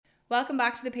Welcome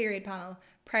back to the Period Panel,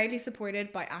 proudly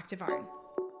supported by Active Iron.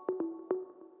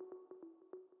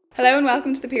 Hello and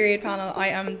welcome to the Period Panel. I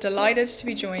am delighted to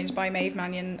be joined by Maeve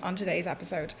Mannion on today's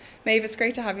episode. Maeve, it's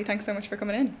great to have you. Thanks so much for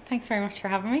coming in. Thanks very much for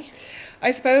having me.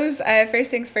 I suppose, first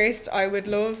things first, I would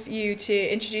love you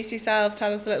to introduce yourself,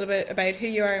 tell us a little bit about who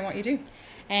you are and what you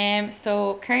do.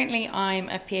 So currently I'm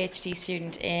a PhD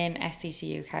student in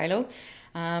SCTU Carlow.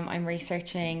 I'm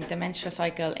researching the menstrual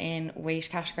cycle in weight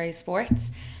categorised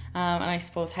sports. And I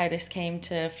suppose how this came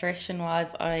to fruition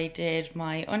was I did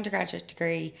my undergraduate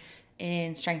degree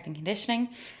in strength and conditioning.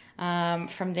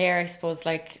 From there, I suppose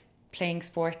like playing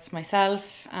sports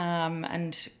myself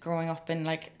and growing up in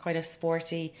like quite a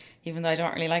sporty, even though I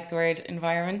don't really like the word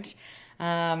environment,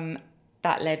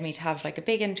 that led me to have like a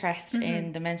big interest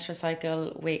in the menstrual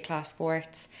cycle, weight class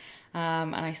sports.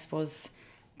 And I suppose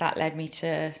that led me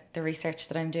to the research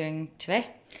that I'm doing today.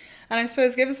 And I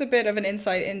suppose give us a bit of an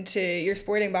insight into your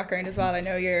sporting background as well. I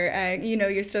know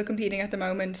you're still competing at the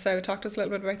moment, so talk to us a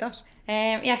little bit about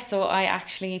that. So I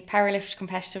actually powerlift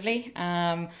competitively.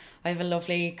 I have a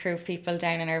lovely crew of people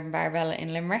down in Urban Barbell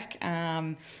in Limerick,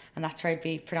 and that's where I'd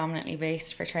be predominantly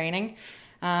based for training.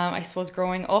 I suppose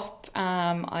growing up,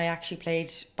 I actually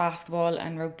played basketball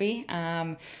and rugby,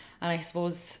 and I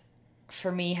suppose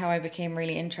for me, how I became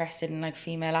really interested in like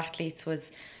female athletes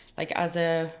was like as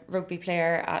a rugby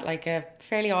player at like a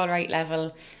fairly all right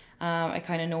level. I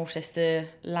kind of noticed the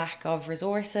lack of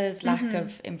resources, lack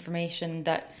of information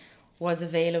that was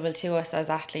available to us as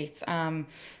athletes.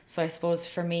 So I suppose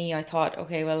for me, I thought,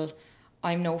 okay, well,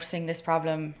 I'm noticing this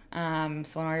problem.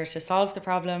 So in order to solve the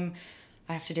problem,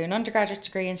 I have to do an undergraduate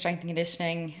degree in strength and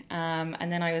conditioning.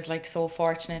 And then I was like so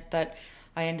fortunate that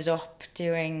I ended up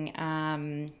doing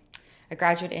a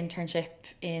graduate internship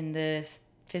in the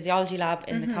physiology lab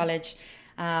in the college,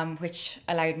 which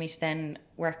allowed me to then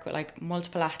work with like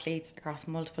multiple athletes across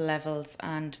multiple levels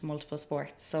and multiple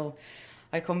sports. So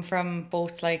I come from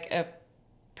both like a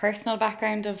personal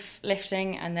background of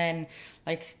lifting and then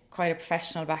like quite a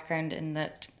professional background in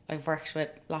that I've worked with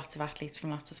lots of athletes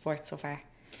from lots of sports so far.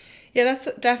 Yeah, that's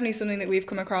definitely something that we've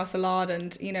come across a lot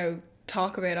and,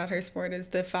 talk about at our sport is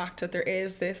the fact that there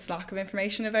is this lack of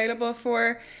information available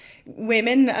for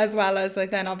women, as well as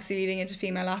like then obviously leading into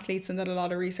female athletes, and that a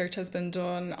lot of research has been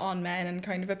done on men and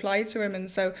kind of applied to women.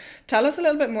 So tell us a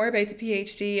little bit more about the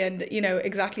PhD and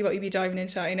exactly what you'd be diving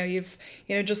into. I know you've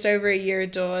just over a year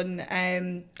done.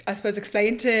 I suppose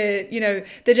explain to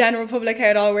the general public how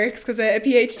it all works, because a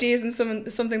PhD isn't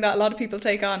something that a lot of people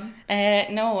take on.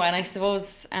 No, and I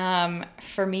suppose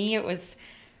for me it was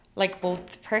like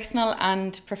both personal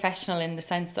and professional in the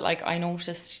sense that like I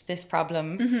noticed this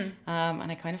problem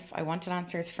and I wanted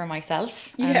answers for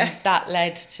myself, and that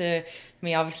led to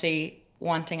me obviously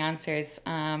wanting answers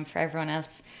for everyone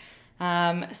else.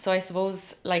 So I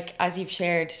suppose like as you've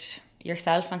shared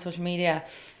yourself on social media,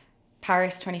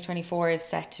 Paris 2024 is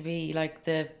set to be like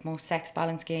the most sex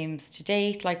balanced games to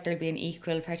date. Like there'll be an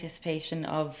equal participation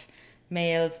of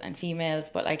males and females,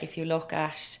 but like if you look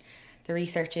at the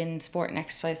research in sport and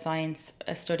exercise science,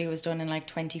 a study was done in like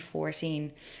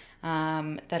 2014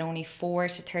 that only 4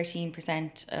 to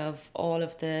 13% of all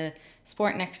of the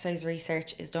sport and exercise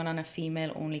research is done on a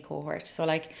female only cohort. So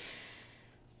like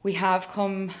we have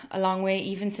come a long way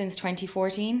even since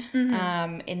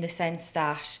 2014 in the sense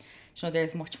that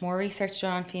there's much more research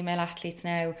done on female athletes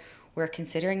now. We're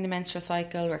considering the menstrual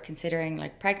cycle, we're considering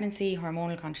like pregnancy,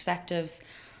 hormonal contraceptives,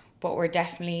 but we're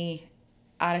definitely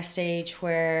at a stage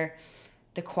where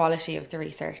the quality of the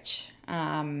research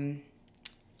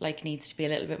needs to be a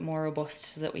little bit more robust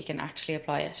so that we can actually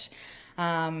apply it.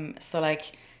 So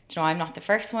like, I'm not the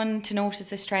first one to notice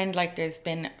this trend. Like there's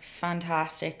been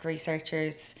fantastic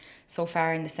researchers so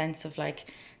far in the sense of like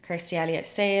Kirsty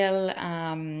Elliott-Sale,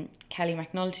 Kelly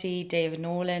McNulty, David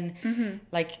Nolan.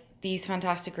 Like these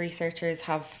fantastic researchers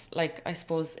have like, I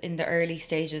suppose in the early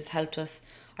stages helped us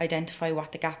identify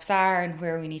what the gaps are and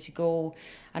where we need to go.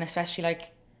 And especially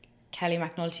like Kelly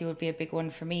McNulty would be a big one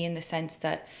for me in the sense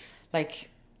that like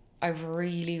I've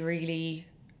really, really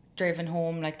driven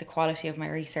home like the quality of my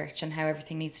research and how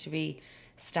everything needs to be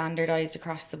standardized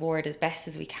across the board as best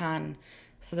as we can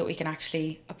so that we can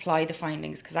actually apply the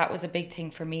findings. Because that was a big thing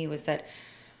for me, was that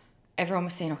everyone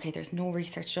was saying, okay, there's no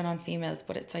research done on females,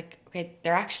 but it's like, okay,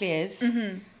 there actually is,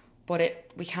 but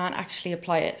we can't actually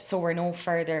apply it. So we're no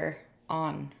further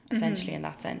on essentially in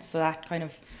that sense. So that kind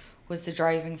of was the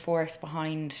driving force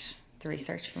behind the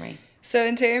research for me. So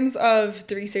in terms of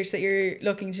the research that you're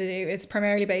looking to do, it's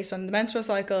primarily based on the menstrual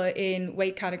cycle in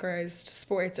weight categorised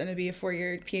sports, and it'll be a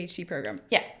 4-year PhD program.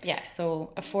 Yeah.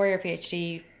 So a 4-year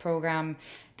PhD program.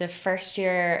 The first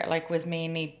year was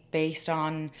mainly based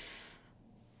on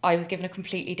I was given a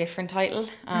completely different title.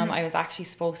 I was actually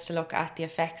supposed to look at the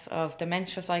effects of the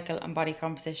menstrual cycle and body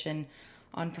composition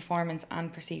on performance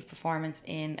and perceived performance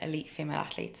in elite female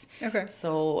athletes. Okay.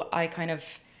 So I kind of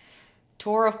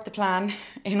tore up the plan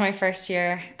in my first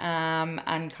year,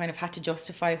 and kind of had to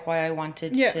justify why I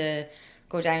wanted to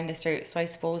go down this route. So I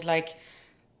suppose, like,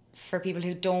 for people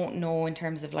who don't know, in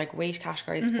terms of like weight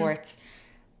category sports,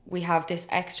 we have this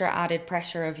extra added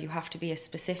pressure of you have to be a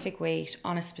specific weight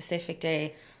on a specific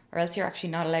day, or else you're actually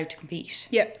not allowed to compete.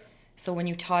 Yeah. So when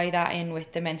you tie that in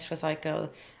with the menstrual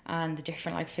cycle and the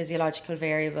different like physiological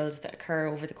variables that occur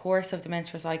over the course of the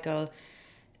menstrual cycle,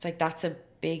 it's like that's a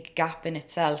big gap in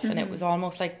itself. And it was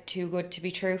almost like too good to be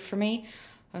true for me.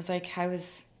 I was like, how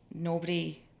has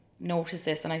nobody noticed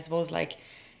this? And I suppose, like,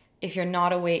 if you're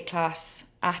not a weight class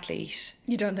athlete,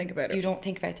 You don't think about it. you don't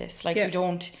think about this. Like, you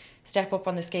don't step up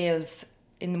on the scales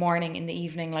in the morning, in the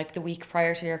evening, like the week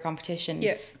prior to your competition,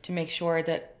 to make sure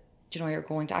that, you know, you're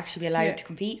going to actually be allowed to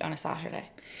compete on a Saturday.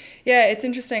 Yeah, it's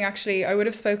interesting, actually. I would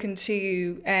have spoken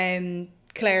to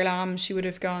Claire Lamb. She would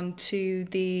have gone to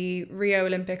the Rio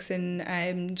Olympics in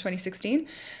 2016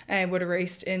 and would have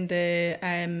raced in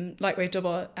the lightweight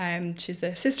double. She's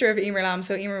the sister of Emer Lamb,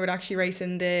 so Emer would actually race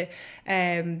in the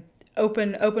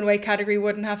open weight category,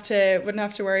 wouldn't have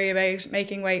to worry about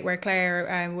making weight, where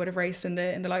Claire would have raced in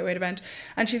the lightweight event.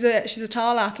 And she's a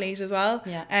tall athlete as well,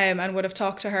 and would have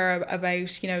talked to her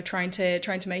about, you know, trying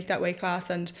to make that weight class.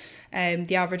 And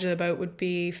the average of the boat would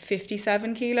be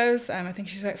 57 kilos. I think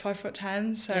she's about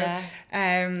 5'10",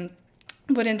 so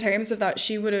but in terms of that,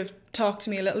 she would have talked to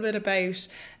me a little bit about,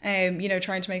 you know,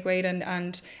 trying to make weight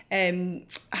and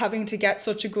having to get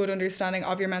such a good understanding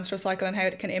of your menstrual cycle and how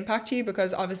it can impact you,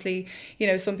 because obviously, you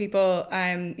know, some people,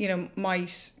 you know,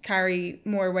 might carry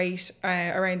more weight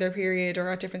around their period or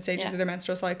at different stages of their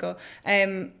menstrual cycle.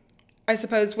 I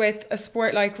suppose with a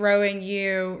sport like rowing,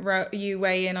 you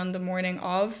weigh in on the morning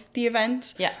of the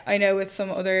event. Yeah. I know with some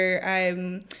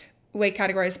other weight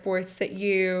categorized sports that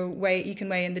you can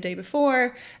weigh in the day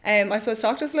before. I suppose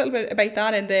talk to us a little bit about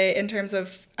that in terms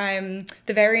of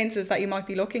the variances that you might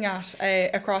be looking at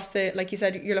across the, like you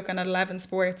said, you're looking at 11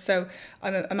 sports. So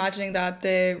I'm imagining that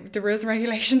the rules and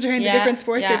regulations around the different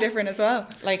sports are different as well.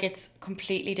 Like, it's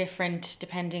completely different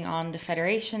depending on the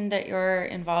federation that you're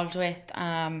involved with,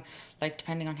 like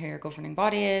depending on who your governing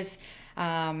body is,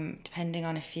 depending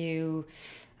on a few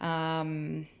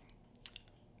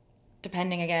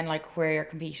depending again, like where you're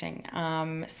competing.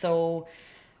 So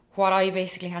what I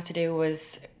basically had to do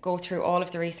was go through all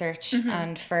of the research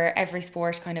and for every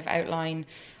sport kind of outline,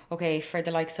 okay, for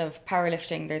the likes of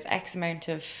powerlifting, there's X amount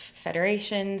of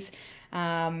federations,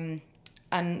 and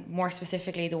more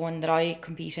specifically the one that I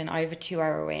compete in, I have a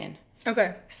 2-hour weigh-in.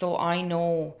 Okay. So I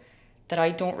know that I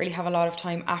don't really have a lot of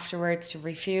time afterwards to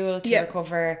refuel, to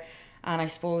recover, and I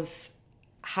suppose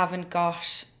haven't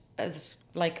got as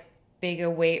like big a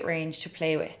weight range to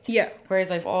play with. Yeah.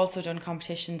 Whereas I've also done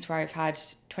competitions where I've had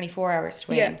 24 hours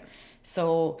to weigh in.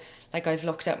 So like I've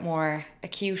looked at more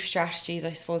acute strategies,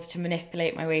 I suppose, to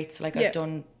manipulate my weight. So like I've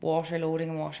done water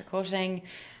loading and water cutting,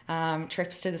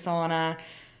 trips to the sauna,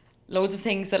 loads of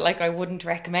things that like I wouldn't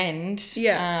recommend.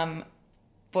 Yeah.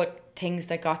 But things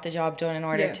that got the job done in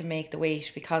order to make the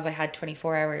weight, because I had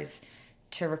 24 hours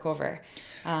to recover.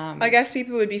 I guess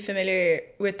people would be familiar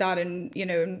with that in, you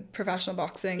know, in professional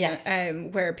boxing,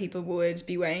 where people would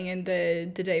be weighing in the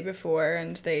day before,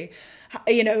 and they,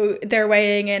 you know, they're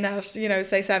weighing in at, you know,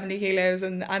 say 70 kilos,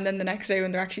 and then the next day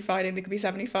when they're actually fighting, they could be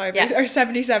 75 or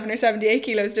 77 or 78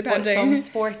 kilos, depending. But some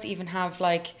sports even have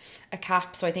like a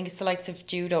cap. So I think it's the likes of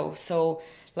judo. So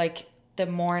like the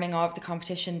morning of the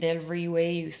competition, they'll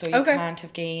re-weigh you. So you can't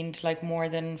have gained like more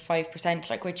than 5%,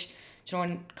 like, which, you know,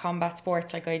 in combat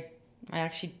sports, like I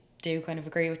actually do kind of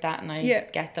agree with that, and I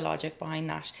get the logic behind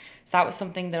that. So that was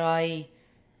something that I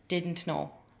didn't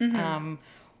know.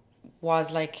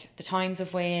 Was like the times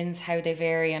of weigh-ins, how they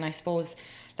vary, and I suppose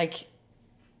like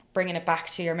bringing it back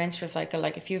to your menstrual cycle,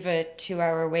 like if you have a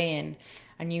 2-hour weigh-in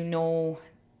and you know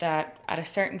that at a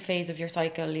certain phase of your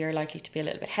cycle you're likely to be a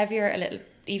little bit heavier, a little,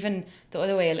 even the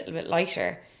other way, a little bit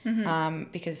lighter,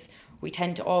 because we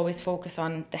tend to always focus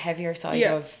on the heavier side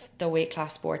of the weight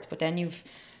class sports, but then you've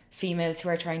females who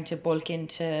are trying to bulk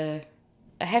into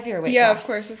a heavier weight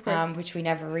class. Of course. Which we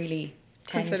never really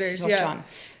tend to Considered, touch on.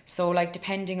 So like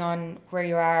depending on where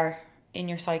you are in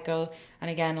your cycle, and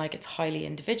again, like it's highly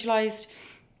individualized,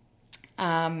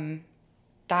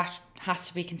 that has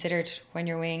to be considered when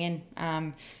you're weighing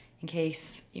in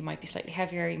case you might be slightly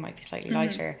heavier, you might be slightly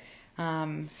lighter.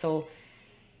 So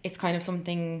it's kind of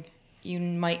something you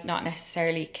might not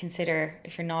necessarily consider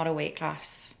if you're not a weight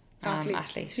class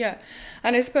athlete. Yeah.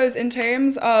 And I suppose in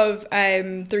terms of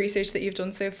the research that you've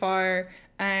done so far,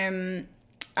 and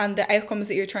the outcomes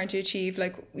that you're trying to achieve,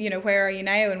 like, where are you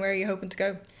now and where are you hoping to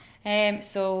go?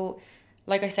 So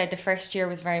like I said, the first year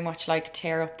was very much like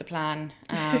tear up the plan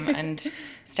and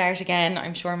start again.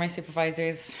 I'm sure my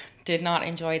supervisors did not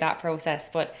enjoy that process,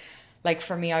 but like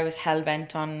for me, I was hell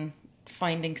bent on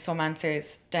finding some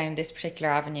answers down this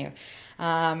particular avenue.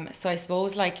 So I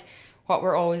suppose like what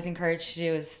we're always encouraged to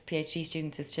do as PhD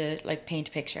students is to like paint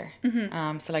a picture.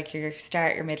 So like your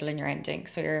start, your middle and your ending.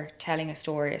 So you're telling a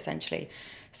story essentially.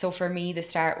 So for me, the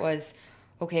start was,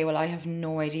 okay, well, I have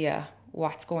no idea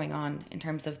what's going on in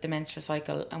terms of the menstrual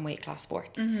cycle and weight class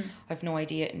sports. I've no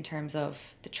idea in terms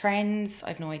of the trends.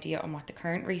 I've no idea on what the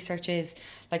current research is.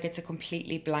 Like it's a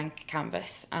completely blank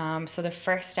canvas. So the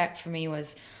first step for me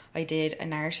was I did a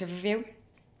narrative review.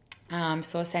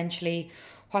 So essentially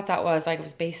what that was, I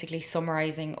was basically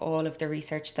summarizing all of the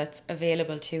research that's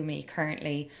available to me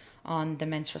currently on the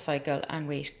menstrual cycle and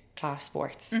weight class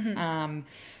sports.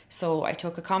 So I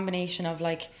took a combination of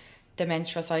like the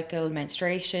menstrual cycle,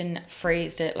 menstruation,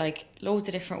 phrased it like loads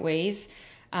of different ways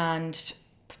and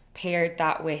paired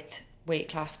that with weight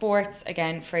class sports,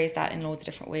 again phrased that in loads of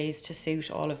different ways to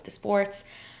suit all of the sports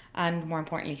and more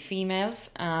importantly females,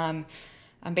 and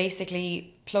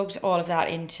basically plugged all of that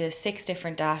into 6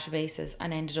 different databases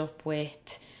and ended up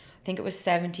with, I think it was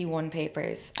 71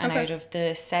 papers, and out of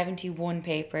the 71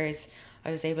 papers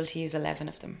I was able to use 11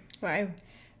 of them. Wow.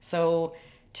 So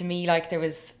to me, like there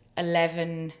was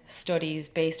 11 studies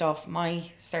based off my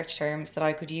search terms that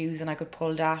I could use and I could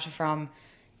pull data from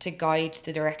to guide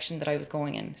the direction that I was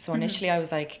going in. So initially I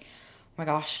was like, oh my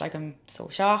gosh, like I'm so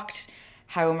shocked.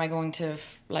 How am I going to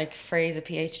like phrase a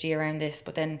PhD around this?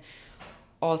 But then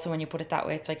also when you put it that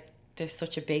way, it's like there's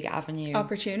such a big avenue.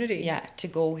 Opportunity. Yeah, to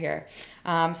go here.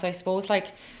 So I suppose like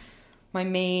my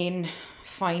main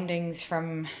findings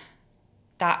from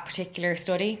that particular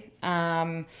study,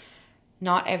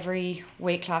 not every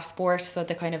weight class sport, so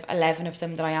the kind of 11 of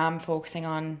them that I am focusing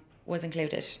on was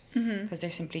included because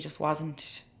there simply just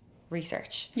wasn't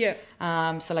research. Yeah.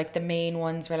 So like the main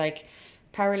ones were like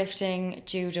powerlifting,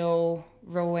 judo,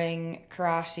 rowing,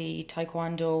 karate,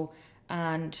 taekwondo,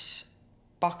 and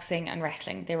boxing and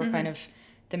wrestling. They were kind of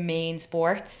the main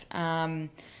sports.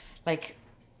 Like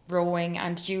rowing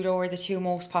and judo were the 2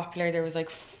 most popular. There was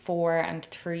like 4 and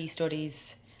 3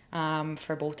 studies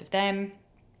for both of them.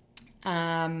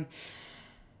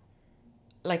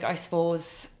 Like I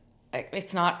suppose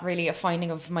it's not really a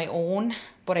finding of my own,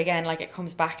 but again, like it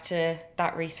comes back to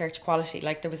that research quality.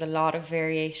 Like there was a lot of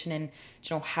variation in,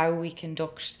 how we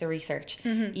conduct the research,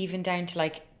 even down to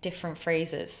like different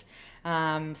phrases.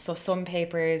 So some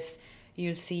papers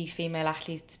you'll see female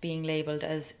athletes being labeled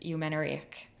as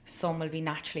eumenorrheic. Some will be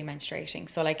naturally menstruating.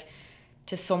 So like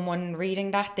to someone reading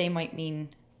that, they might mean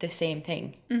the same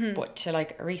thing, but to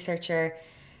like a researcher,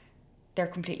 they're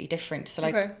completely different. So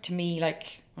like to me,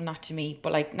 like, well, not to me,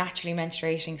 but like naturally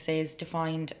menstruating says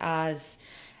defined as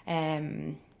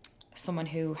someone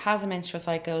who has a menstrual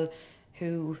cycle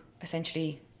who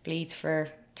essentially bleeds for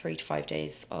 3 to 5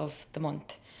 days of the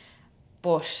month.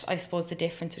 But I suppose the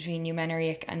difference between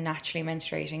eumenorrheic and naturally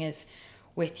menstruating is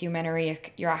with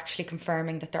eumenorrheic, you're actually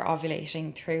confirming that they're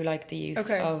ovulating through like the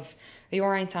use of a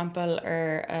urine sample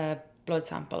or a blood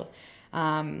sample.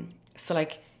 So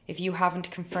like if you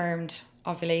haven't confirmed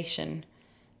ovulation,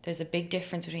 there's a big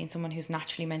difference between someone who's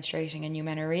naturally menstruating and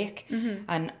eumenorrheic.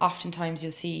 And oftentimes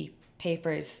you'll see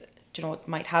papers,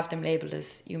 might have them labelled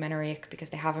as eumenorrheic because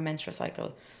they have a menstrual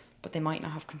cycle, but they might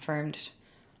not have confirmed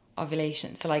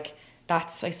ovulation. So like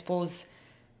that's, I suppose,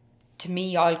 to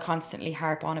me, I'll constantly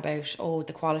harp on about,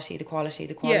 the quality.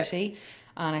 Yeah.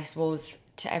 And I suppose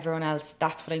to everyone else,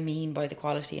 that's what I mean by the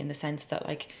quality, in the sense that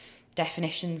like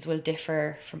definitions will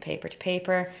differ from paper to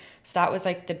paper. So that was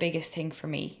like the biggest thing for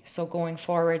me. So going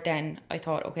forward then I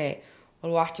thought, okay,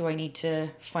 well, what do I need to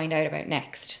find out about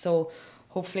next? So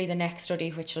hopefully the next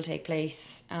study, which will take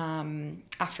place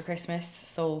after Christmas,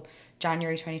 so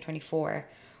January 2024,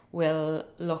 will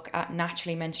look at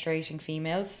naturally menstruating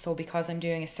females. So because I'm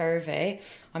doing a survey,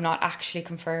 I'm not actually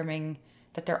confirming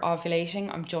that they're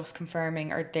ovulating. I'm just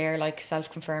confirming, or they're like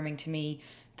self-confirming to me,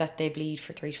 that they bleed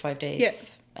for 3 to 5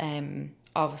 days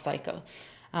of a cycle.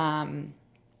 So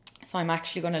I'm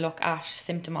actually going to look at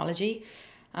symptomology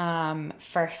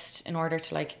first, in order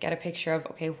to like get a picture of,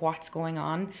 okay, what's going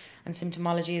on. And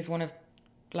symptomology is one of,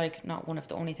 like, not one of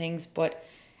the only things, but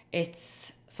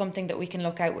it's something that we can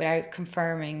look at without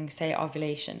confirming, say,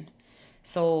 ovulation.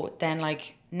 So then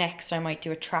like next I might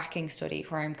do a tracking study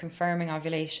where I'm confirming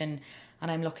ovulation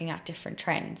and I'm looking at different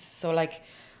trends. So like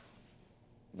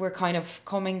we're kind of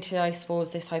coming to, I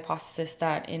suppose, this hypothesis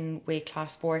that in weight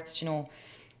class sports, you know,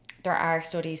 there are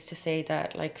studies to say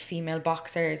that like female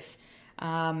boxers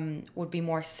would be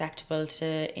more susceptible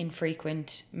to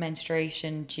infrequent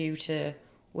menstruation due to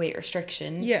weight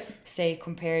restriction, Yeah. say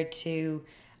compared to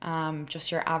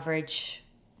just your average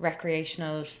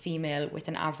recreational female with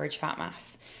an average fat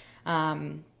mass.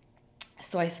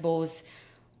 So I suppose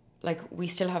like we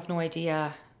still have no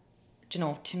idea, you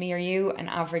know, to me or you, an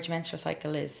average menstrual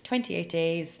cycle is 28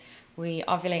 days. We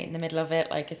ovulate in the middle of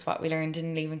it, like it's what we learned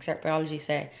in Leaving Cert Biology,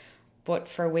 say. But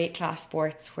for weight class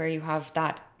sports where you have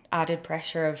that added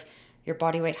pressure of your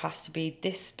body weight has to be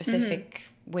this specific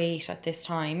weight at this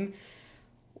time,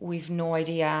 we've no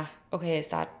idea, okay, is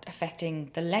that affecting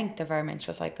the length of our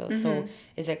menstrual cycle? So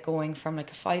is it going from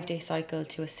like a 5-day cycle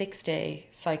to a 6-day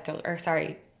cycle, or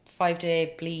sorry,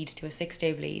 5-day bleed to a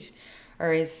 6-day bleed?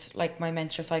 Or is like my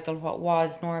menstrual cycle, what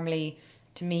was normally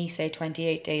to me, say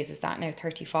 28 days, is that now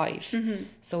 35?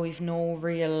 So we've no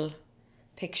real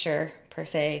picture per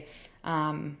se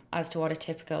as to what a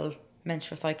typical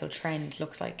menstrual cycle trend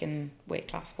looks like in weight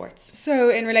class sports. So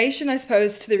in relation, I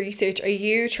suppose, to the research, are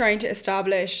you trying to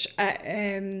establish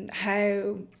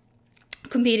how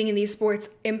competing in these sports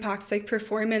impacts like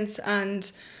performance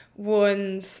and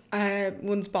one's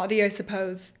body, I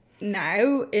suppose,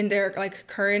 now in their like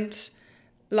current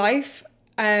life,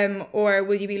 or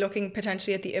will you be looking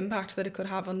potentially at the impact that it could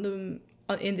have on them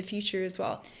in the future as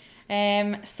well?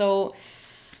 So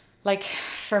like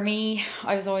for me,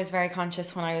 I was always very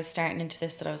conscious when I was starting into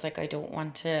this that I was like, I don't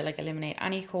want to like eliminate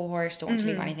any cohort, don't want to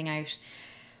leave anything out.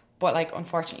 But like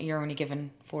unfortunately you're only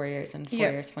given 4 years and 4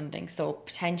 years funding. So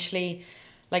potentially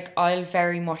like I'll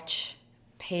very much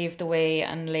pave the way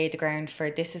and lay the ground for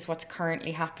this is what's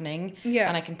currently happening. Yeah.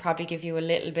 And I can probably give you a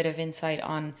little bit of insight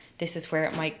on this is where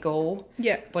it might go.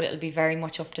 Yeah. But it'll be very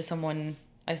much up to someone,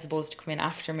 I suppose, to come in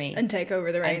after me. And take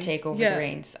over the reins. The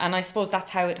reins. And I suppose that's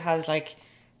how it has like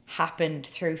happened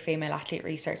through female athlete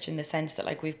research, in the sense that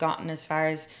like we've gotten as far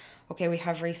as, okay, we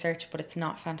have research but it's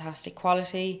not fantastic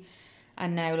quality,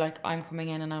 and now like I'm coming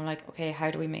in and I'm like, okay,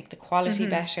 how do we make the quality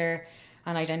better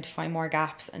and identify more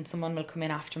gaps, and someone will come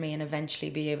in after me and eventually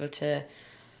be able to,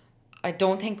 I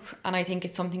think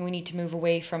it's something we need to move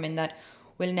away from, in that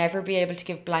we'll never be able to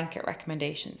give blanket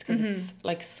recommendations because it's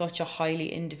like such a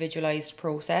highly individualized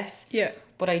process. Yeah.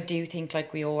 But I do think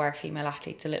like we owe our female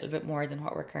athletes a little bit more than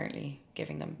what we're currently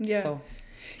giving them. Yeah. So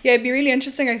yeah, it'd be really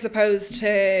interesting, I suppose,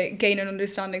 to gain an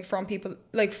understanding from people,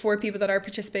 like for people that are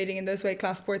participating in those weight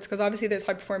class sports, because obviously there's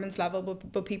high performance level,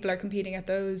 but people are competing at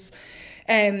those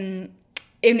in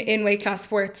weight class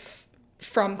sports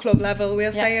from club level,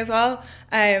 we'll say as well.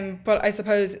 But I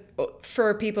suppose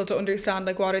for people to understand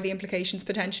like what are the implications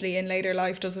potentially in later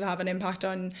life, does it have an impact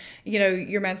on, you know,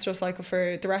 your menstrual cycle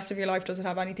for the rest of your life, does it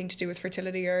have anything to do with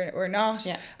fertility or not,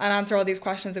 and answer all these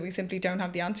questions that we simply don't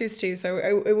have the answers to. So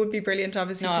it would be brilliant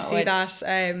obviously to see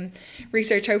that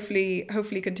research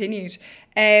hopefully continued.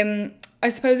 I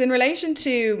suppose in relation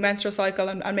to menstrual cycle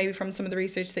and maybe from some of the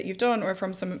research that you've done or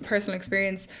from some personal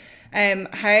experience,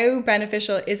 how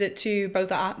beneficial is it to both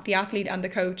the athlete and the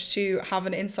coach to have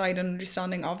an insight and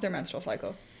understanding of their menstrual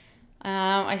cycle?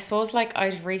 I suppose like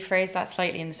I'd rephrase that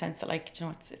slightly in the sense that like, you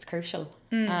know, it's crucial.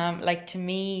 Like to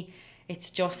me,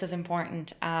 it's just as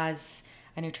important as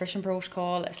a nutrition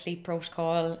protocol, a sleep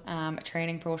protocol, a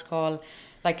training protocol.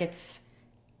 Like it's,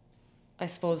 I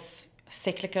suppose,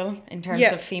 cyclical in terms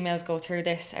of females go through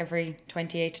this every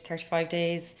 28 to 35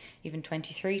 days, even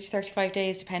 23 to 35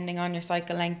 days depending on your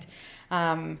cycle length.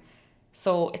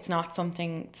 So it's not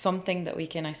something that we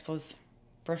can, I suppose,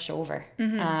 brush over.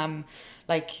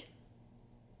 Like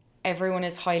everyone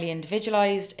is highly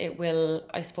individualized. It will,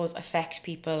 I suppose, affect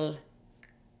people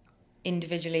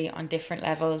individually on different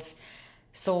levels.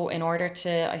 So in order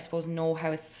to, I suppose, know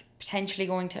how it's potentially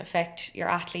going to affect your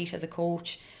athlete as a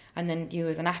coach, and then you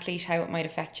as an athlete, how it might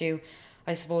affect you,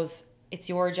 I suppose it's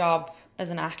your job as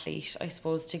an athlete, I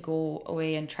suppose, to go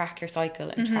away and track your cycle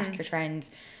and track your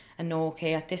trends and know,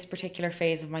 okay, at this particular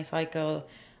phase of my cycle,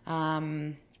 I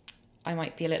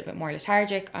might be a little bit more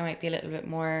lethargic, I might be a little bit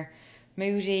more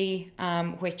moody,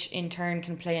 which in turn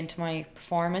can play into my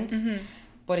performance.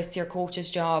 But it's your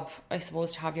coach's job, I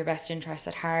suppose, to have your best interests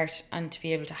at heart and to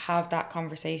be able to have that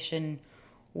conversation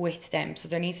with them. So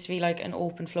there needs to be like an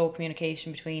open flow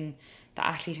communication between the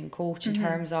athlete and coach in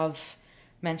terms of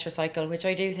menstrual cycle, which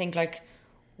I do think like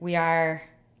we are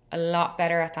a lot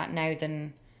better at that now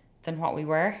than what we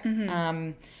were.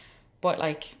 But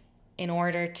like in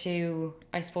order to,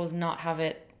 I suppose, not have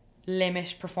it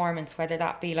limit performance, whether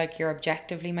that be like your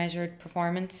objectively measured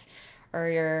performance or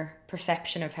your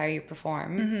perception of how you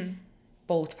perform,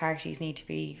 both parties need to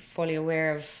be fully aware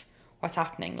of what's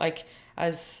happening. Like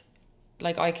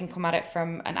I can come at it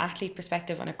from an athlete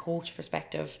perspective and a coach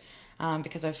perspective,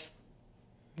 because I've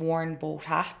worn both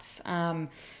hats.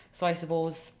 So I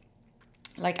suppose,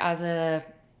 like, as an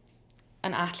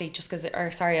athlete,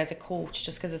 as a coach,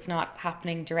 just because it's not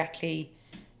happening directly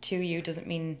to you doesn't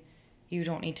mean you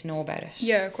don't need to know about it.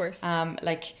 Yeah, of course.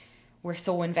 Like, we're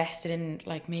so invested in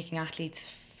like making athletes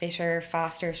fitter,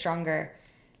 faster, stronger.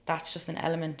 That's just an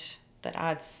element that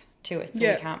adds to it, so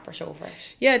we can't brush over it.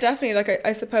 Yeah, definitely. Like,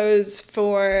 I suppose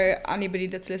for anybody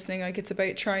that's listening, like, it's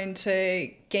about trying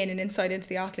to gain an insight into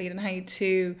the athlete and how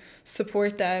to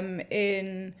support them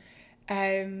in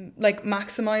like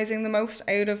maximizing the most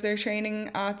out of their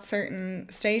training at certain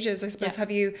stages, I suppose.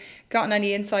 Have you gotten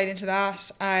any insight into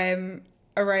that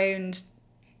around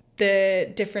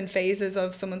the different phases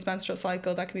of someone's menstrual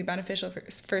cycle that can be beneficial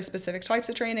for specific types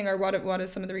of training, or what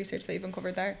is some of the research that you've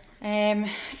uncovered there?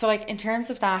 So like in terms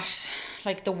of that,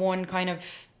 like the one kind of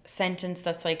sentence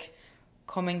that's like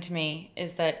coming to me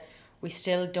is that we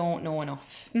still don't know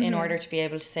enough in order to be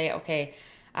able to say, okay,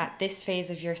 at this phase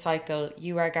of your cycle,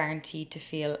 you are guaranteed to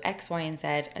feel X, Y, and Z,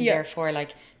 and therefore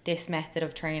like this method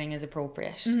of training is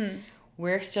appropriate.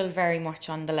 We're still very much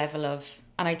on the level of,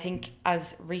 and I think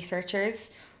as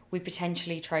researchers, we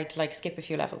potentially tried to like skip a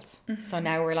few levels. So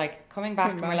now we're like coming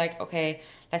back and we're like, okay,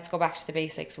 let's go back to the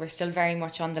basics. We're still very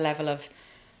much on the level of,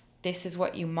 this is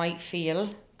what you might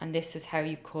feel and this is how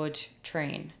you could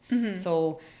train.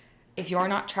 So if you're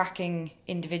not tracking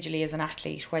individually as an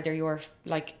athlete, whether you're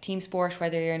like team sport,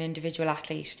 whether you're an individual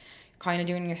athlete, kind of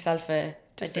doing yourself a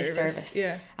disservice.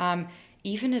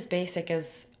 Even as basic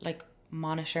as like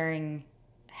monitoring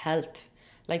health.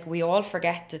 Like, we all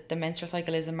forget that the menstrual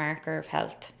cycle is a marker of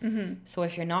health. So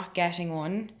if you're not getting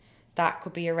one, that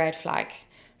could be a red flag.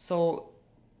 So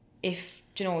if,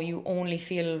 you know, you only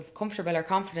feel comfortable or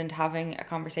confident having a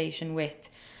conversation with,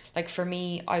 like for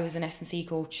me, I was an S&C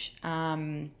coach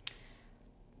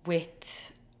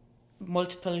with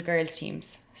multiple girls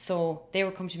teams. So they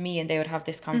would come to me and they would have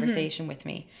this conversation with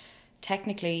me.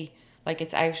 Technically, like,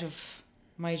 it's out of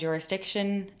my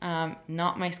jurisdiction,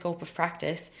 not my scope of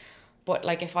practice. But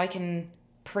like, if I can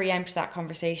preempt that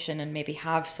conversation and maybe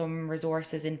have some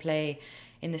resources in play,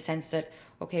 in the sense that,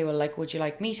 okay, well, like, would you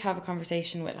like me to have a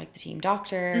conversation with like the team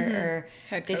doctor,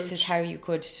 or this is how you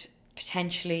could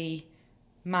potentially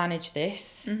manage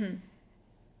this,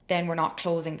 then we're not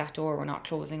closing that door, we're not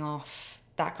closing off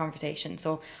that conversation.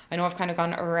 So I know I've kind of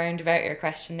gone around about your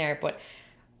question there, but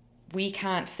we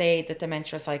can't say that the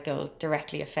menstrual cycle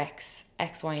directly affects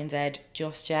X, Y, and Z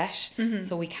just yet.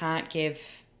 So we can't give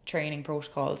training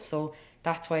protocols. So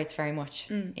that's why it's very much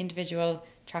individual,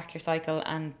 track your cycle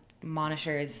and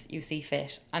monitor as you see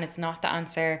fit. And it's not the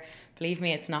answer, believe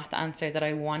me, it's not the answer that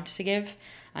I want to give,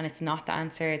 and it's not the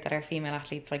answer that our female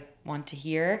athletes like want to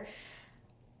hear.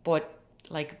 But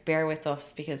like, bear with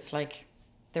us, because like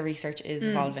the research is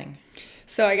evolving.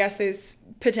 So I guess there's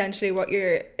potentially, what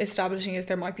you're establishing is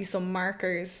there might be some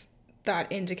markers that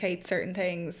indicate certain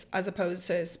things as opposed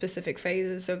to specific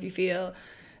phases. So if you feel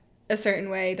a certain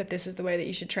way, that this is the way that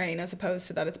you should train, as opposed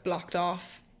to that it's blocked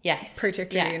off. Yes.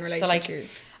 Particularly in relation so like, to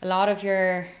a lot of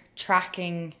your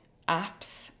tracking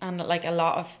apps, and like a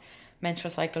lot of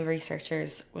menstrual cycle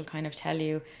researchers will kind of tell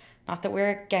you, not that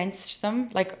we're against them,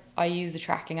 like I use a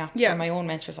tracking app for my own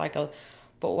menstrual cycle,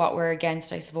 but what we're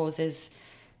against, I suppose, is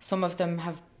some of them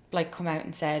have like come out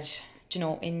and said, you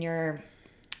know, in your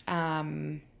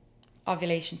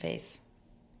ovulation phase,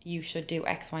 you should do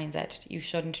X, Y, and Z. You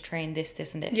shouldn't train this,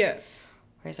 this, and this. Yeah.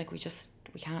 Whereas like, we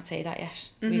can't say that yet.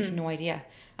 We've no idea.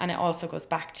 And it also goes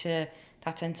back to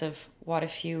that sense of, what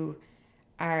if you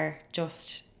are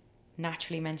just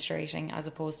naturally menstruating as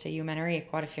opposed to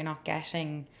eumenoric? What if you're not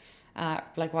getting,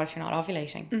 like, what if you're not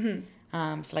ovulating?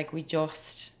 So like,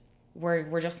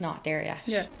 we're just not there yet.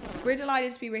 Yeah. We're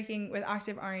delighted to be working with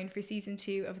Active Iron for season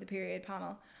 2 of the Period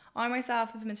panel. I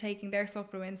myself have been taking their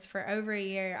supplements for over a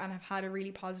year and have had a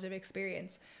really positive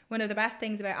experience. One of the best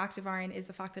things about Active Iron is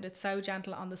the fact that it's so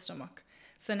gentle on the stomach.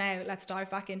 So now let's dive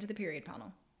back into the Period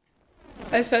panel.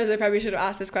 I suppose I probably should have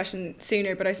asked this question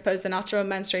sooner, but I suppose the natural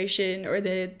menstruation or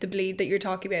the bleed that you're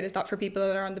talking about, is that for people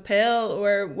that are on the pill,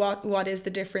 or what is the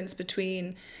difference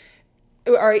between,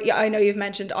 or I know you've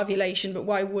mentioned ovulation, but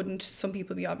why wouldn't some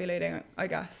people be ovulating, I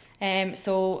guess?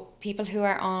 So people who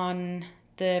are on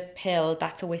the pill,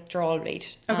 that's a withdrawal bleed.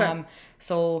 Okay.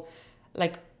 So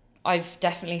like, I've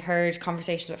definitely heard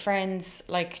conversations with friends,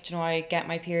 like, you know, I get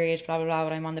my period, blah blah blah,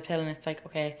 but I'm on the pill, and it's like,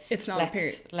 okay, it's not a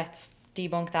period. Let's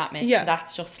debunk that myth. Yeah. So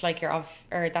that's just like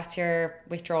that's your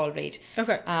withdrawal bleed.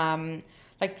 Okay.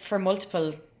 Like, for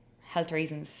multiple health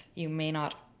reasons, you may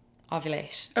not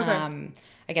ovulate. Okay.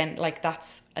 Again, like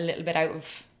that's a little bit out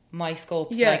of my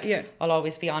scope. So Yeah, like yeah. I'll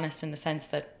always be honest in the sense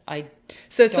that I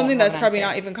So it's don't something have that's an probably answer.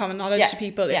 not even common knowledge Yeah, to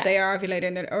people if yeah. they are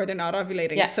ovulating or they're not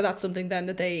ovulating. Yeah. So that's something then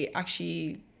that they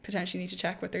actually potentially need to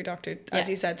check with their doctor, as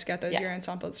Yeah. you said, to get those Yeah. urine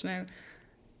samples to know.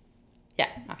 Yeah,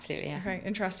 absolutely, yeah. Okay,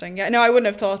 interesting. Yeah, no, I wouldn't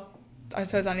have thought, I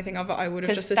suppose, anything of it. I would have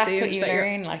Because just assumed that's what you that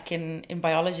learn, like in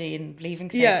biology and leaving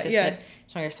cert, Yeah, is yeah.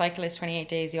 that your cycle is 28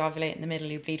 days, you ovulate in the middle,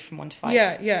 you bleed from 1 to 5.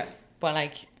 Yeah, yeah. But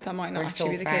like That might not we're actually so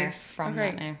be the far case. from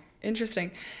Okay. that now. Interesting.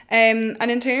 And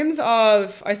in terms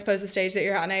of, I suppose, the stage that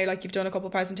you're at now, like you've done a couple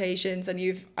of presentations and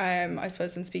you've, I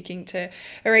suppose, been speaking to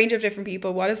a range of different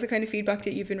people. What is the kind of feedback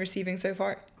that you've been receiving so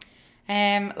far?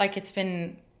 Like it's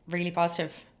been really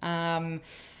positive,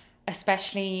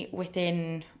 especially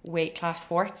within weight class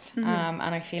sports. And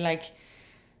I feel like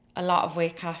a lot of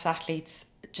weight class athletes,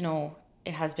 you know,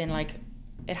 it has been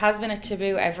a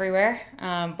taboo everywhere,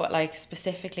 but like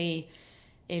specifically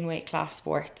in weight class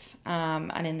sports,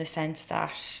 and in the sense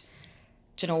that,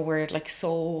 you know, we're like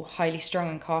so highly strung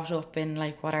and caught up in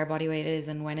like what our body weight is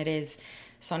and when it is.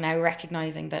 So now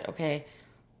recognizing that, okay,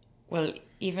 well,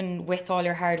 even with all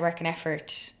your hard work and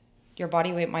effort, your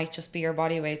body weight might just be your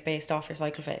body weight based off your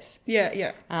cycle phase. Yeah,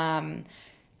 yeah.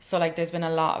 So like there's been a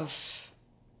lot of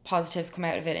positives come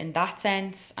out of it in that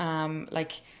sense.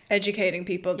 Like Educating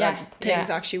people that things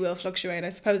yeah. actually will fluctuate. I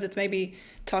suppose it's maybe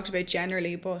talked about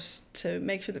generally, but to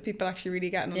make sure that people actually really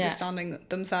get an understanding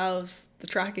themselves, the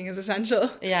tracking is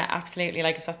essential. Yeah, absolutely.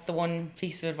 Like if that's the one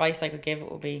piece of advice I could give, it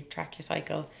would be track your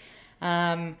cycle.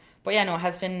 But yeah, no, it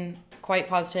has been quite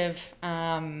positive.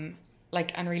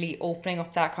 Like, and really opening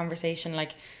up that conversation.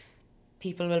 Like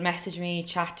people will message me,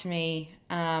 chat to me,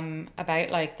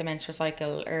 about like the menstrual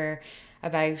cycle or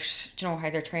about, you know, how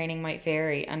their training might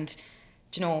vary. And,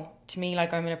 you know, to me,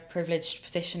 like I'm in a privileged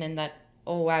position in that,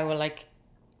 oh wow, well, like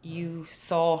you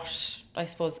sought, I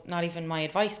suppose, not even my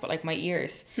advice, but like my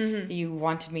ears. You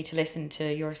wanted me to listen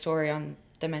to your story on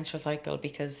the menstrual cycle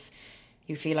because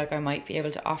you feel like I might be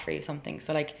able to offer you something.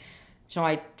 So like, you know,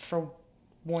 I for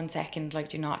 1 second like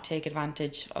do not take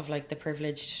advantage of like the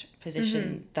privileged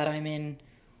position that I'm in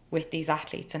with these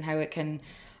athletes and how it can,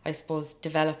 I suppose,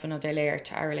 develop another layer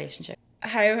to our relationship.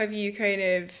 How have you kind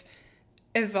of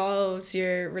evolved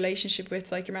your relationship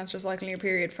with like your menstrual cycle and your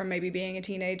period from maybe being a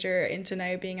teenager into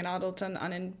now being an adult and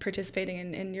in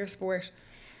participating in your sport?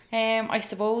 I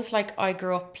suppose like I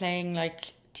grew up playing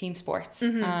like team sports.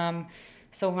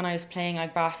 So when I was playing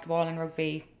like basketball and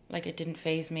rugby, like it didn't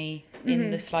faze me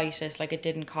in the slightest. Like it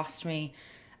didn't cost me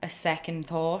a second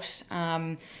thought.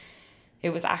 It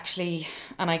was actually,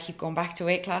 and I keep going back to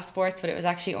weight class sports, but it was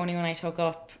actually only when I took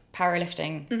up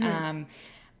powerlifting,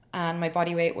 and my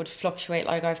body weight would fluctuate.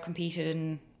 Like I've competed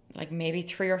in like maybe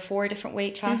 3 or 4 different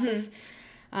weight classes.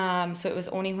 So it was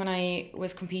only when I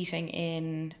was competing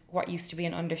in what used to be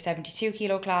an under 72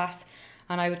 kilo class,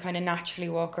 and I would kind of naturally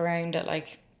walk around at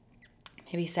like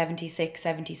maybe 76,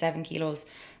 77 kilos.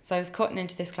 So I was cutting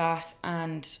into this class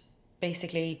and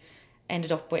basically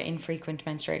ended up with infrequent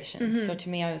menstruation. So to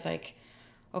me, I was like,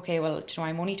 okay, well, you know,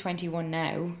 I'm only 21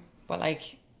 now, but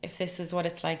like, if this is what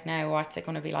it's like now, what's it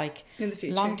going to be like in the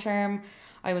future? Long term?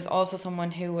 I was also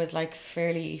someone who was like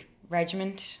fairly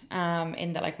regiment,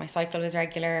 in that like my cycle was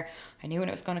regular. I knew when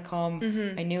it was going to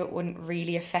come. I knew it wouldn't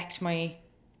really affect my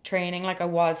training. Like I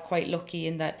was quite lucky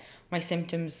in that my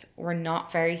symptoms were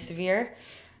not very severe.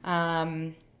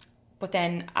 But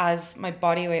then as my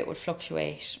body weight would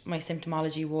fluctuate, my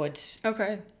symptomology would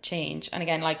change. And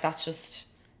again, like that's just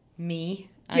me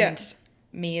and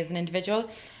me as an individual.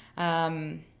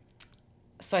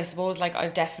 So I suppose like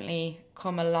I've definitely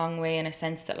come a long way in a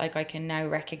sense that like I can now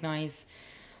recognize,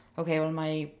 okay, well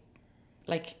my,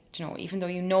 like, you know, even though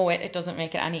you know it, it doesn't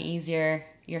make it any easier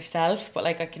yourself, but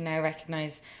like I can now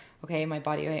recognize, okay, my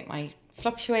body weight might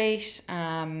fluctuate.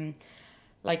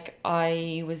 Like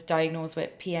I was diagnosed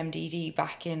with PMDD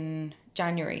back in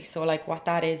January. So like what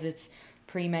that is, it's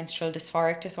premenstrual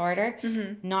dysphoric disorder.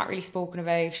 Not really spoken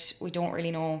about. We don't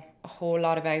really know a whole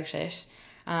lot about it.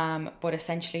 But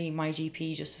essentially my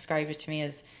GP just described it to me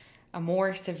as a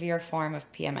more severe form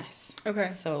of PMS.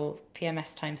 Okay. So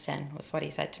PMS times 10 was what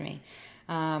he said to me.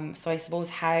 So I suppose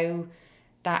how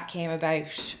that came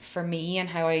about for me and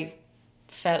how I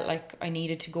felt like I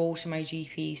needed to go to my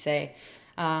GP, say,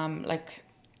 like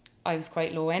I was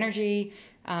quite low energy,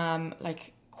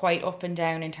 like quite up and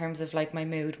down in terms of like my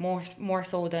mood, more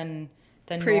so than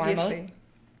previously. Normal.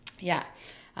 Yeah.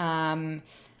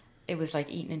 It was like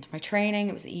eating into my training,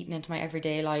 it was eating into my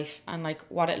everyday life, and like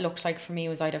what it looked like for me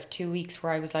was I'd have 2 weeks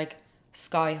where I was like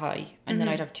sky high, and then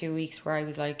I'd have 2 weeks where I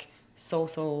was like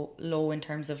so low in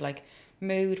terms of like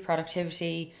mood,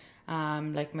 productivity,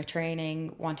 like my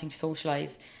training, wanting to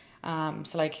socialize.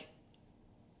 So like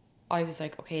I was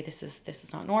like, okay, this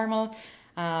is not normal.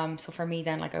 So for me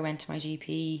then, like I went to my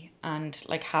GP and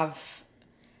like have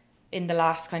in the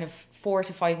last kind of 4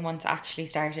 to 5 months actually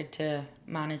started to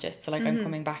manage it. So like I'm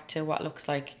coming back to what looks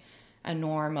like a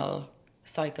normal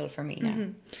cycle for me now.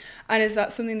 And is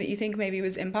that something that you think maybe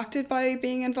was impacted by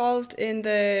being involved in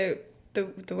the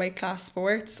weight class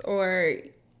sports, or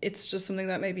it's just something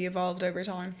that maybe evolved over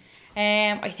time?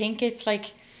 I think it's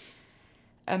like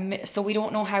so we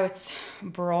don't know how it's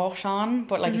brought on,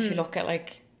 but like if you look at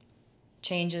like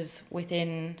changes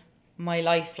within my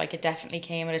life, like it definitely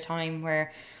came at a time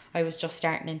where I was just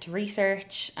starting into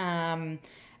research.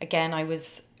 Again, I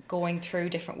was going through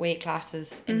different weight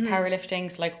classes in powerlifting,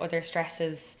 so like other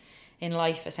stresses in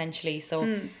life essentially.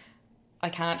 So I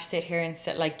can't sit here and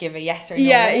like give a yes or no.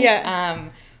 Yeah.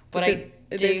 But I do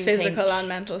there's physical think, and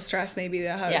mental stress maybe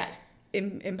that have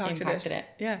impacted it.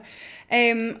 Yeah.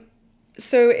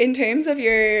 So in terms of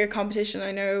your competition,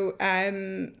 I know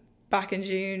back in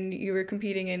June you were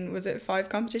competing in, was it 5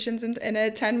 competitions in a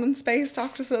 10-month space?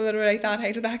 Talk to us a little bit like that.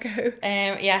 How did that go?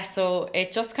 Yeah, so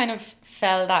it just kind of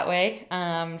fell that way.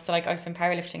 So like I've been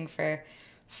powerlifting for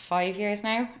 5 years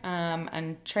now,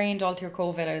 and trained all through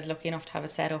COVID. I was lucky enough to have a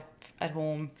setup at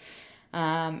home.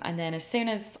 And then as soon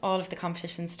as all of the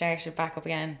competitions started back up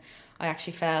again, I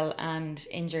actually fell and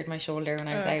injured my shoulder when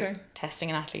I was out testing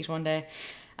an athlete one day.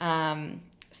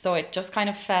 So it just kind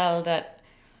of fell that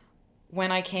when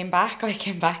I came back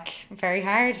very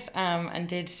hard, and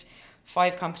did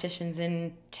 5 competitions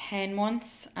in 10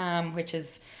 months, which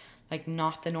is like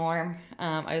not the norm.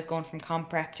 I was going from comp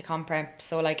prep to comp prep,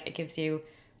 so like it gives you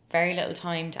very little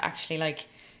time to actually like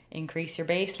increase your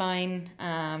baseline.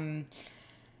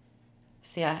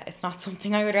 So yeah, it's not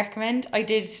something I would recommend. I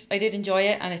did enjoy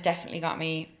it, and it definitely got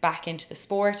me back into the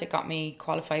sport. It got me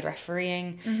qualified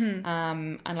refereeing,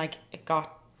 and like it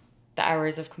got the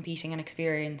hours of competing and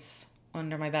experience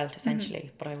under my belt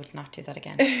essentially. But I would not do that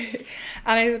again. And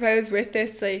I suppose with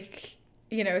this, like,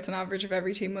 you know, it's an average of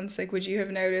every 2 months. Like, would you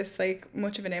have noticed like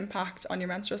much of an impact on your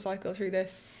menstrual cycle through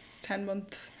this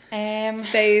 10-month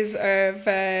phase of,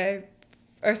 10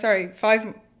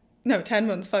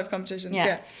 months, 5 competitions?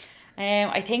 Yeah.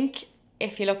 I think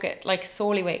if you look at like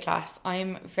solely weight class,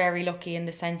 I'm very lucky in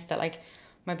the sense that like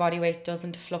my body weight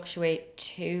doesn't fluctuate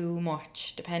too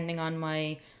much depending on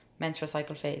my menstrual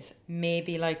cycle phase.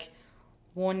 Maybe like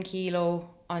 1 kilo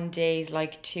on days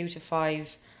like 2 to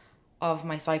 5 of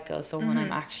my cycle. So when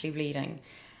I'm actually bleeding,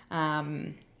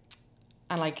 and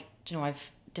like, you know, I've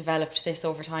developed this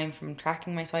over time from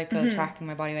tracking my cycle, tracking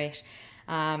my body weight.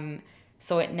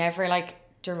 So it never like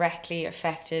directly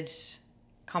affected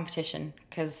competition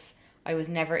because I was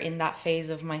never in that phase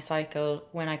of my cycle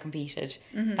when I competed.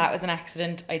 That was an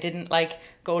accident. I didn't like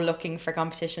go looking for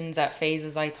competitions at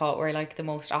phases I thought were like the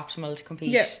most optimal to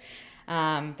compete.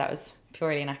 That was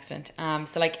purely an accident.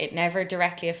 So like it never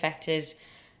directly affected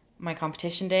my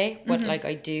competition day, but like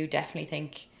I do definitely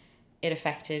think it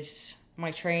affected my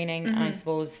training. And I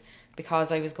suppose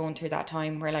because I was going through that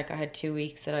time where like I had 2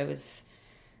 weeks that I was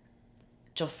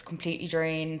just completely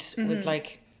drained, was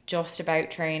like just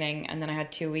about training, and then I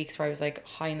had 2 weeks where I was like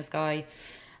high in the sky.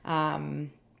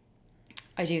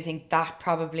 I do think that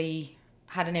probably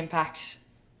had an impact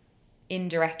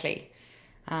indirectly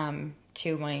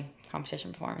to my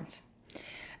competition performance.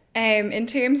 In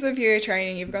terms of your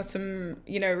training, you've got some,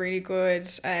 you know, really good,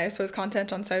 I suppose,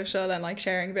 content on social and like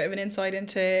sharing a bit of an insight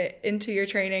into your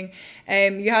training.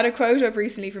 You had a quote up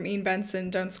recently from Ian Benson: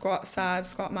 "Don't squat sad,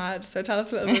 squat mad." So tell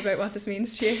us a little bit about what this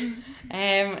means to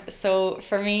you. So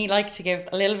for me, like to give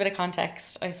a little bit of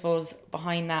context, I suppose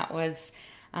behind that was,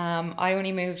 I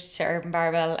only moved to Urban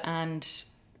Barbell and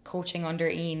coaching under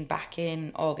Ian back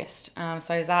in August.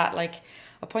 So I was at like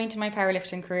a point in my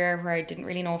powerlifting career where I didn't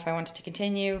really know if I wanted to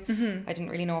continue. I didn't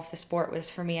really know if the sport was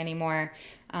for me anymore.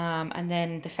 And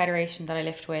then the federation that I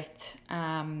lift with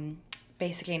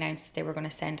basically announced that they were going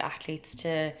to send athletes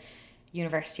to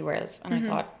University Worlds. And I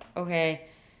thought, okay,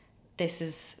 this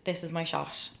is my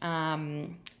shot.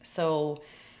 So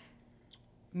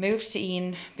moved to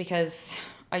Ian because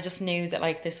I just knew that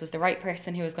like this was the right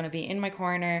person who was going to be in my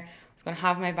corner, was going to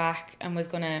have my back, and was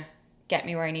going to get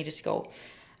me where I needed to go.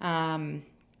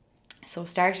 So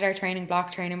started our training. Block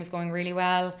training was going really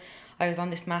well. I was on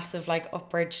this massive like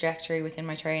upward trajectory within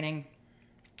my training,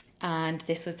 and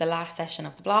this was the last session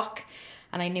of the block,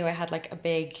 and I knew I had like a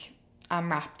big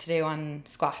AMRAP to do on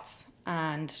squats.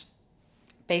 And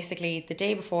basically the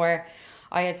day before,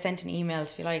 I had sent an email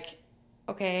to be like,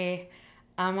 okay,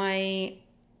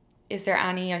 is there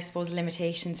any, I suppose,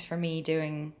 limitations for me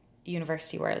doing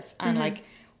University Worlds? And like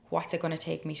what's it going to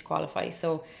take me to qualify?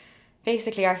 So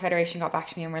basically our federation got back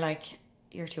to me and were like,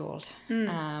 you're too old.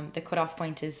 The cutoff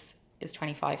point is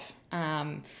 25.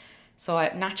 So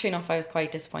naturally enough, I was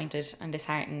quite disappointed and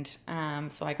disheartened.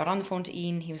 So I got on the phone to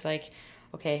Ian. He was like,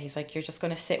 okay, he's like, you're just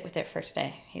going to sit with it for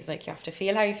today. He's like, you have to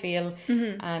feel how you feel.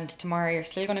 And tomorrow you're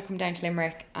still going to come down to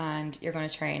Limerick and you're going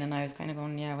to train. And I was kind of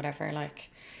going, yeah, whatever. Like,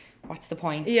 what's the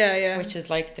point? Yeah. Which is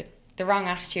like the wrong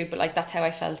attitude, but like that's how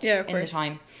I felt in the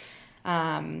time.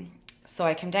 So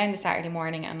I came down the Saturday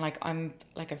morning and like I'm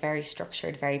like a very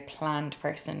structured, very planned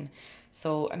person.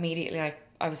 So immediately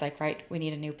I was like, right, we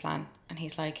need a new plan. And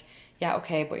he's like, yeah,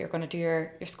 okay, but you're going to do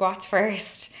your squats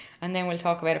first and then we'll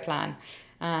talk about a plan.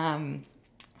 So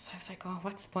I was like, oh,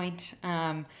 what's the point?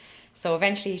 So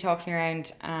eventually he talked me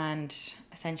around and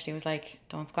essentially was like,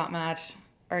 don't squat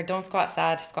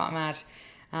sad, squat mad.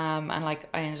 And like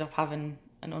I ended up having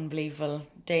an unbelievable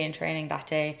day in training that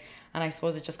day. And I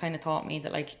suppose it just kind of taught me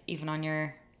that like even on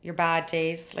your bad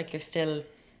days, like you're still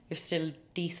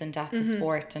decent at the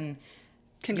sport and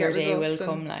Can your get day will results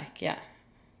come. Like, yeah.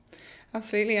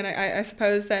 Absolutely. And I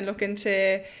suppose then looking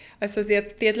to, I suppose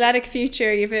the athletic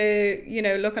future, you've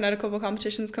looking at a couple of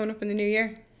competitions coming up in the new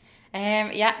year.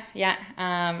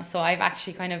 So I've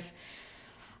actually kind of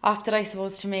opted, I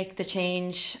suppose, to make the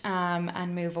change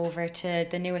and move over to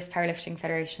the newest powerlifting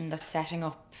federation that's setting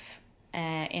up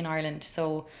in Ireland.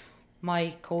 So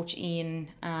my coach Ian,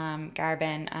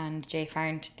 Garben and Jay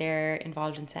Farrant, they're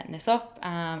involved in setting this up.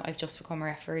 I've just become a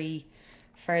referee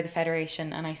for the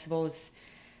federation, and I suppose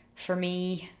for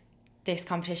me this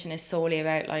competition is solely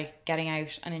about like getting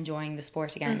out and enjoying the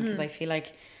sport again, because I feel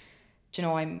like, you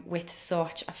know, I'm with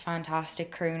such a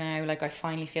fantastic crew now. Like I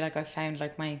finally feel like I've found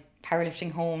like my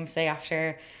powerlifting home, say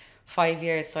after 5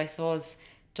 years. So I suppose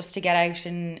just to get out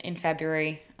in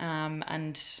February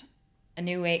and a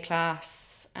new weight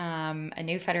class, a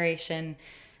new federation,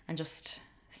 and just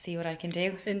see what I can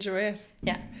do. Enjoy it.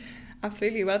 Yeah.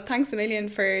 Absolutely. Well, thanks a million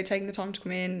for taking the time to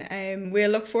come in. We'll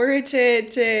look forward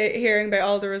to hearing about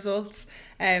all the results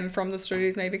from the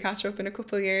studies, maybe catch up in a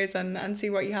couple of years and see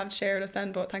what you have to share with us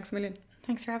then. But thanks a million.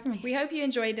 Thanks for having me. We hope you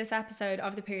enjoyed this episode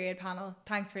of the Period Panel.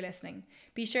 Thanks for listening.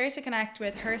 Be sure to connect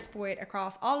with Her Sport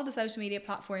across all of the social media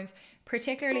platforms,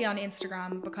 particularly on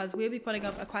Instagram, because we'll be putting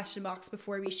up a question box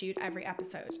before we shoot every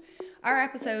episode. Our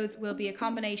episodes will be a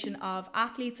combination of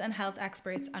athletes and health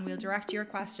experts, and we'll direct your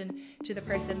question to the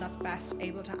person that's best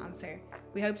able to answer.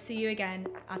 We hope to see you again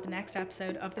at the next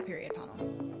episode of the Period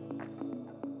Panel.